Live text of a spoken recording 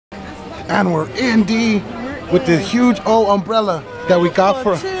And we're in, D, with the huge umbrella that we got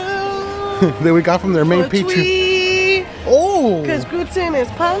from their main Pier. Oh! Because Guten is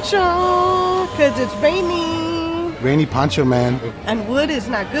poncho, because it's rainy. Rainy poncho, man. And wood is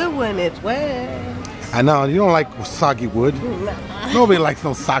not good when it's wet. I know, you don't like soggy wood. Nah. Nobody likes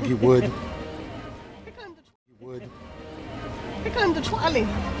no soggy wood. Here comes the trolley.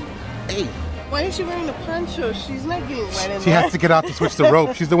 Hey. Why is she wearing a poncho? She's not getting wet in there. She has to get out to switch the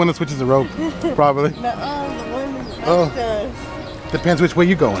rope. She's the one that switches the rope, probably. No, the one that does. Depends which way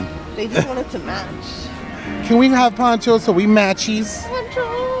you're going. They just want it to match. Can we have ponchos so we matchies? Poncho.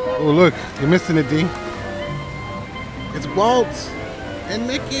 Oh look, you're missing it, D. It's Walt and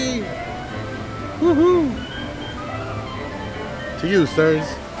Mickey. Woohoo! To you, sirs.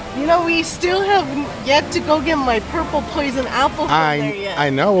 You know, we still have yet to go get my purple poison apple from there yet. I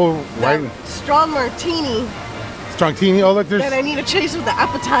know. Right. Strong martini. Strong teeny. Oh look, there's. That I need to chase with the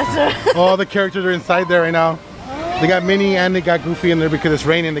appetizer. All the characters are inside there right now. They got Minnie and they got Goofy in there because it's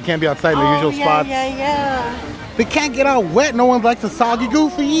raining. They can't be outside in their usual spots. Yeah. They can't get out wet. No one likes a soggy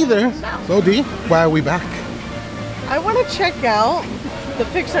Goofy either. No. So D, why are we back? I want to check out the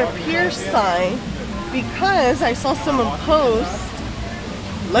Pixar Pier sign because I saw someone post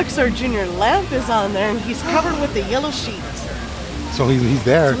Luxo Jr. lamp is on there and he's covered with the yellow sheet. So he's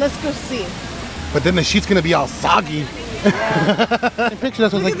there. So let's go see. But then the sheet's gonna be all soggy. Yeah. Picture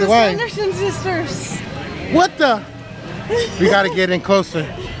that's what's like the why. Sanderson sisters. What the? We gotta get in closer.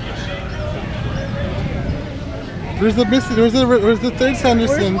 Where's the third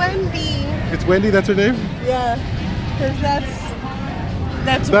Sanderson? Where's Wendy? It's Wendy, that's her name? Yeah. Because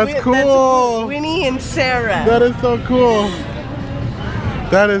that's cool. That's Winnie and Sarah. That is so cool.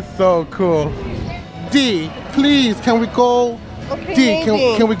 That is so cool. D, please, can we go? Okay, D,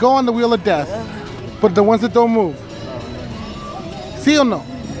 can we go on the wheel of death? But the ones that don't move. See or no?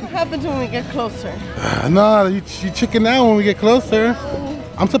 What happens when we get closer? No, you chicken out when we get closer.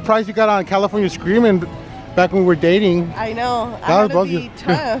 I'm surprised you got on California Screaming back when we were dating. I know. I That gotta be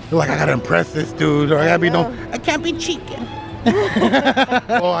tough. You're like, I gotta impress this dude, or I gotta be I can't be chicken.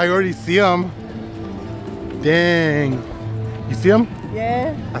 Oh, I already see him. Dang. You see him?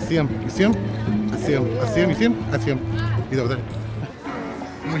 Yeah. I see him. You see him? I see him. I see him. You see him? I see him. He's over there.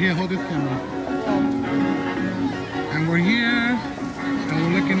 Oh, here, hold this camera. And we're here, and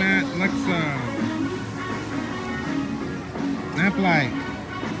we're looking at Luxo. Lamplight.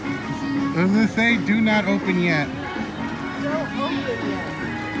 What does it say? Do not open yet. Don't open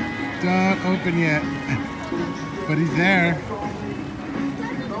yet. Don't open yet. But he's there.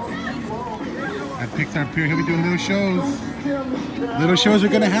 At Pixar Pier, he'll be doing little shows. Little shows are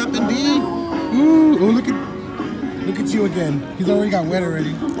gonna happen, D. Ooh, oh, look at you again. He's already got wet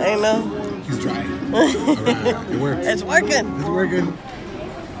already. I know. He's dry. Right, it works. It's working. It's working.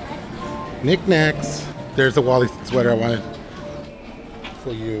 Knickknacks. There's the Wally sweater I wanted.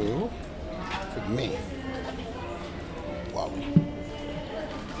 For you. For me. Wally.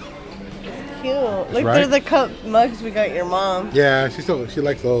 Cute. Look, right? they're the cup mugs we got your mom. Yeah, she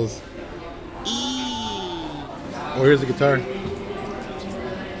likes those. Oh, here's the guitar.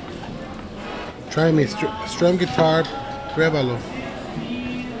 Try me, strum guitar, grábalo.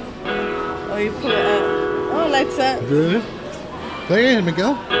 Oh, you put it up. Oh, like that. Really? Play it,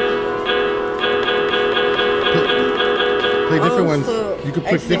 Miguel. Play different ones. So you could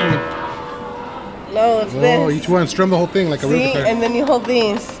pick different ones. No, it's this. Oh, each one, strum the whole thing like a real See, guitar. and then you hold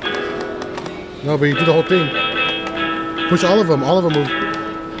these. No, but you do the whole thing. Push all of them move.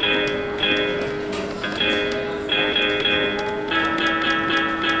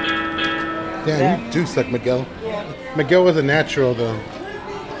 Yeah, you do suck, Miguel. Yeah. Miguel was a natural, though.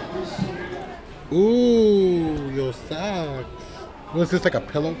 Ooh, your socks. Was this like a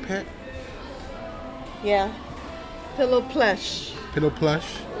pillow pet? Yeah. Pillow plush. Pillow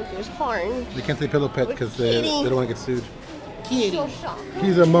plush? It's orange. They can't say pillow pet because they don't want to get sued. Kitty. So shocked.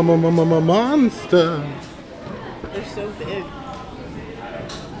 He's a monster. They're so big.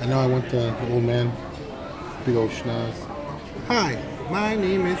 I know, I want the old man. Big old schnoz. Hi, my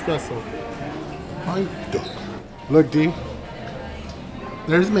name is Russell. I'm Duck. Look, D.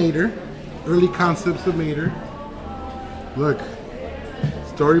 There's Mater. Early concepts of Mater. Look.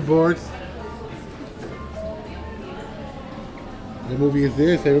 Storyboards. What movie is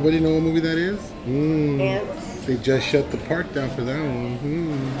this? Everybody know what movie that is? Ants. They just shut the park down for that one.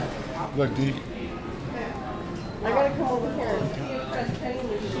 Look, D. I gotta come over here and see if press penny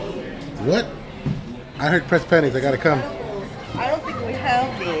machine. What? I heard press pennies. I gotta come. I don't think we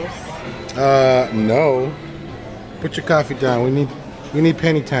have these. No. Put your coffee down. We need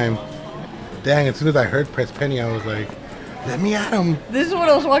penny time. Dang, as soon as I heard press penny, I was like, Let me at him. This is what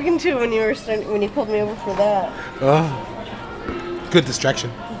I was walking to when you pulled me over for that. Oh, good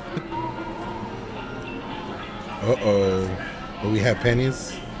distraction. Uh-oh. But we have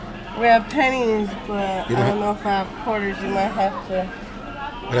pennies? We have pennies, but I don't know if I have quarters. You might have to...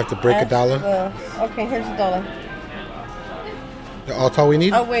 I'd have to break a dollar? Okay, here's a dollar. That's all we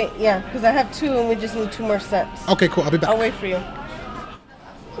need? Oh, wait, yeah, because I have 2 and we just need 2 more sets. Okay, cool. I'll be back. I'll wait for you.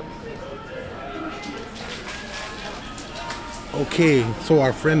 Okay, so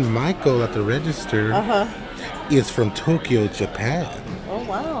our friend Michael at the register is from Tokyo, Japan. Oh,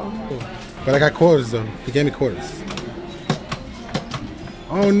 wow. But I got quarters, though. He gave me quarters.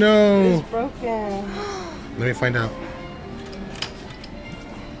 Oh, no. It's broken. Let me find out.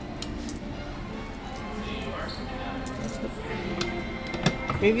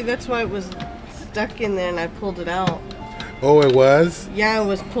 Maybe that's why it was stuck in there and I pulled it out. Oh, it was? Yeah, it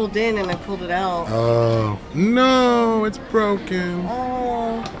was pulled in and I pulled it out. Oh, no, it's broken.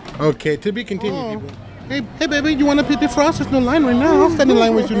 Oh. Okay, to be continued, people. Hey, baby, you want to defrost? There's no line right now. I'll stand in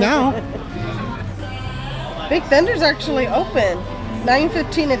line with you now. Big Thunder's actually open.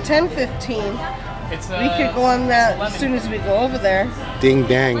 9:15 to 10:15. We could go on that as soon as we go over there. Ding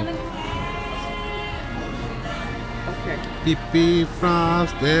dang. Beep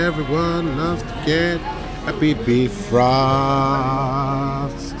frost, everyone loves to get a beep frost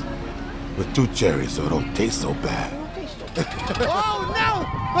with 2 cherries, so it don't taste so bad. Oh no,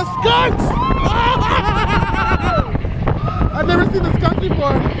 the skunks! I've never seen the skunk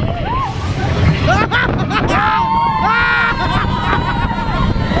before.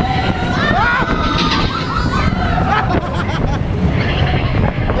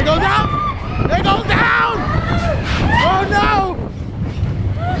 It goes down! It goes down! Oh no!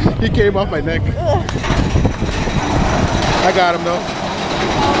 He came off my neck. I got him though.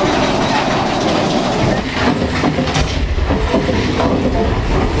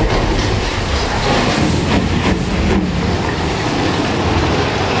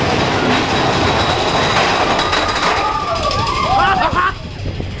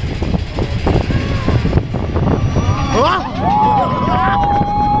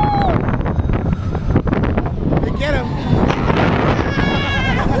 Get him!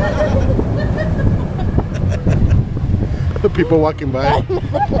 The people walking by.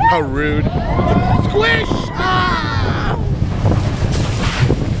 How rude. Squish! Ah!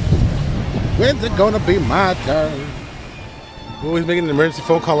 When's it gonna be my turn? Oh, he's making an emergency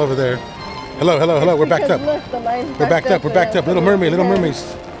phone call over there. Hello, hello, hello. We're backed up. We're backed up. We're backed up. Little mermaid, little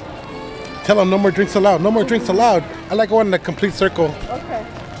mermaids. Tell them no more drinks allowed. No more drinks allowed. I like going in a complete circle. Okay.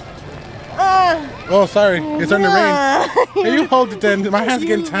 Oh, sorry. It's starting to rain. Hey, you hold it then. My hand's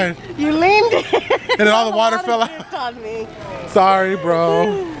getting tired. You leaned in. And then all the water fell out. On me. Sorry,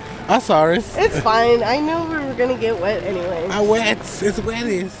 bro. I'm sorry. It's fine. I knew we were going to get wet anyway. I wet. It's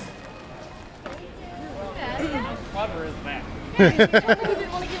wetties. Water is bad.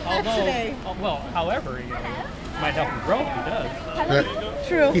 Today. Well, however, it might help him grow if he does.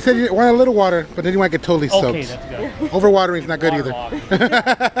 True. He said you want a little water, but then you want to get totally soaked. Okay, that's good. Overwatering is not good either.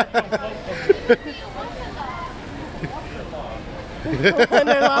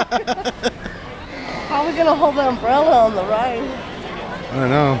 How are we going to hold the umbrella on the ride? I don't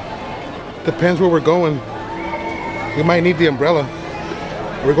know. Depends where we're going. We might need the umbrella.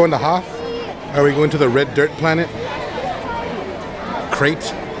 Are we going to Hoth? Are we going to the red dirt planet?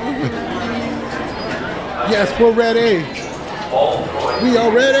 Crate? Yes, we're ready. We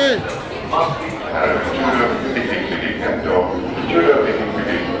are ready.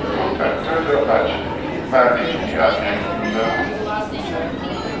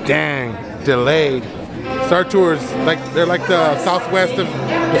 Dang, delayed. Star Tours, they're like the southwest of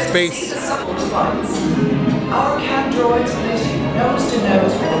the space. Our cat droids place you nose to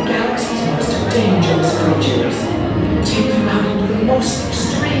nose with the galaxy's most dangerous creatures. Take them out into the most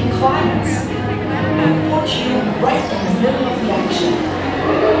extreme climates and put you right in the middle of the action.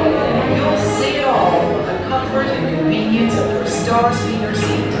 You'll see it all from the comfort and convenience of your star speeder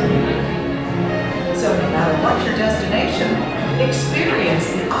seat. So no matter what your destination, experience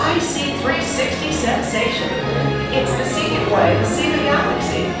the IC360 sensation. It's the scenic way to see the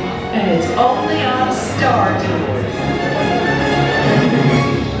galaxy, and it's only on Star Tours.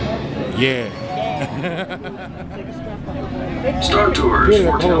 Yeah. Star Tours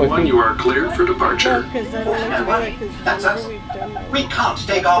 1401, you are cleared for departure. That's us. We can't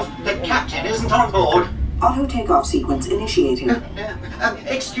take off. The captain isn't on board. Auto takeoff sequence initiated.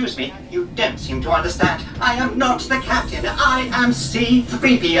 Excuse me, you don't seem to understand. I am not the captain. I am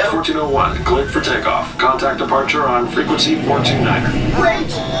C-3PO. 1401, cleared for takeoff. Contact departure on frequency 429er.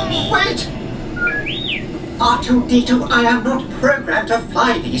 Wait! R2-D2, I am not programmed to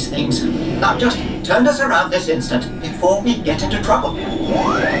fly these things. Now just turn us around this instant before we get into trouble.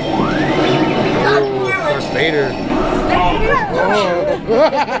 Darth Vader.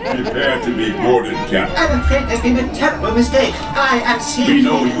 Prepare to be boarded, Captain. I'm afraid there's been a terrible mistake. I am seeing... We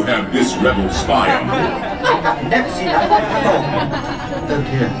know you have this rebel spy on board. I have never seen that before. Oh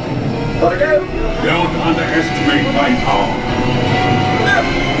dear. Gotta go. Don't underestimate my power.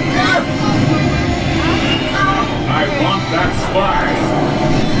 I want that spy.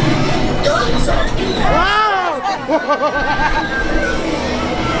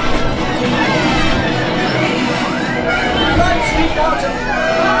 Let's speak out of...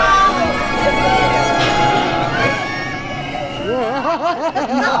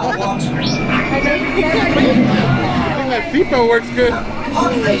 Now what? I think that seatbelt works good.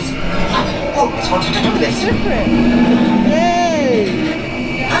 Hot race. I always wanted to do this. Hey!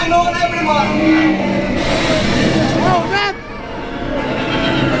 Hang on, everyone! Oh, man!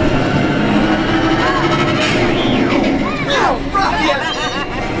 Now, ruffian!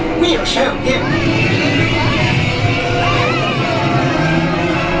 We'll show him.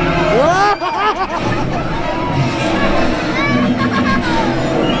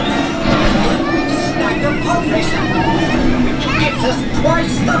 Snagged the pod racer, which gives us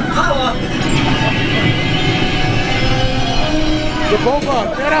twice the power. The Boba,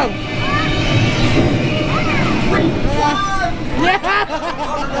 get him!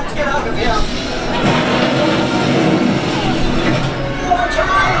 Let's get out of here. Watch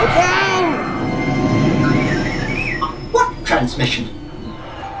out! What transmission?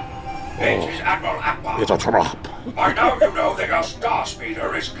 This is Admiral Akbar. It's a trap. By now you know that your star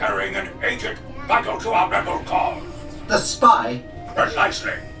speeder is carrying an agent vital to our rebel cause. The spy?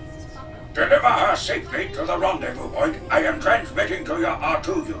 Precisely. Deliver her safely to the rendezvous point I am transmitting to your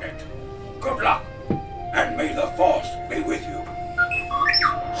R2 unit. Good luck, and may the Force be with you.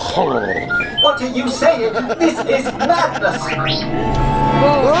 What are you saying? This is madness!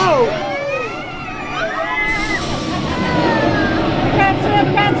 Whoa!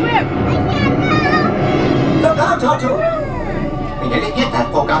 Can't swim! Look out, Otto! We nearly hit that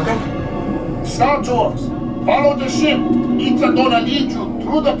poor Gungan. Star Tours, follow the ship. It's gonna lead you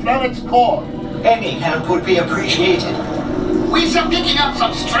through the planet's core. Any help would be appreciated. We are picking up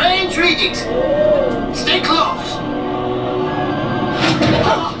some strange readings. Stay close.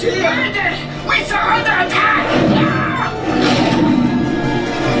 Oh dear! We are under attack!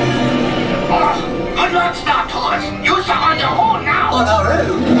 Good luck, Star Tours. You are on your own now. On our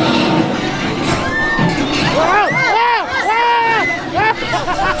own?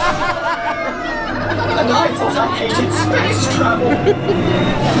 And I thought I hated space travel.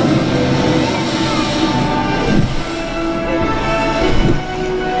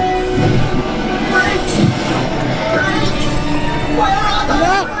 Brakes! Brakes! Where are the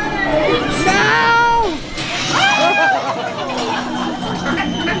brakes?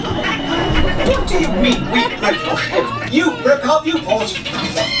 What do you mean we broke your ship? You broke our viewport.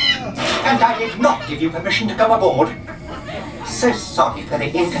 And I did not give you permission to go aboard. So sorry for the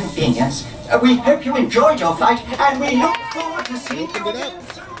inconvenience. We hope you enjoyed your flight, and we look forward to seeing you again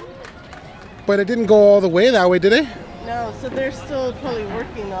soon. But it didn't go all the way that way, did it? No, so they're still probably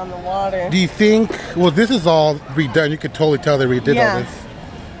working on the water. Do you think, well, this is all redone. You could totally tell they redid all this.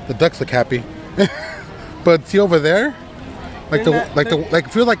 The ducks look happy. But see over there? Like I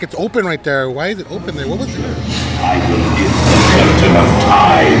feel like it's open right there. Why is it open there? What was it? I will give the curtain of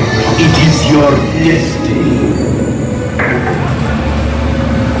time. It is your destiny.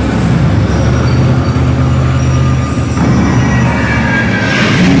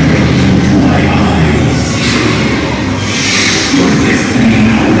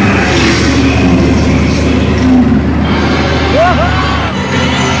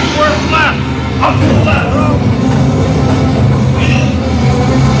 We're left!